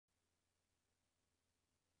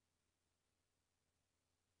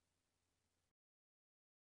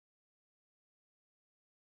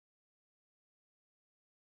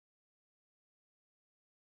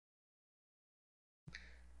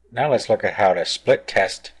Now let's look at how to split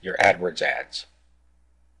test your AdWords ads.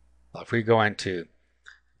 If we go into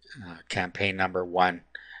campaign number 1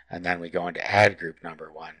 and then we go into ad group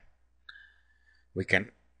number 1, we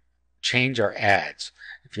can change our ads.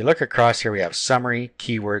 If you look across here, we have summary,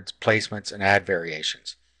 keywords, placements, and ad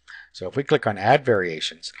variations. So if we click on ad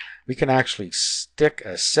variations, we can actually stick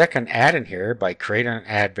a second ad in here by creating an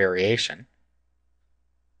ad variation.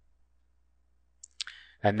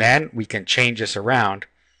 And then we can change this around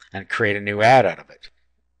and create a new ad out of it.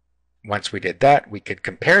 Once we did that, we could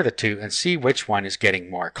compare the two and see which one is getting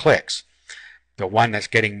more clicks. The one that's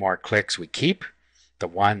getting more clicks we keep. The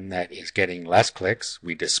one that is getting less clicks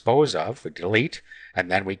we dispose of, we delete, and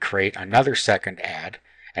then we create another second ad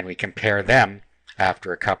and we compare them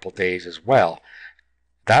after a couple days as well.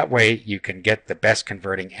 That way you can get the best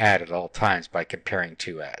converting ad at all times by comparing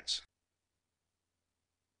two ads.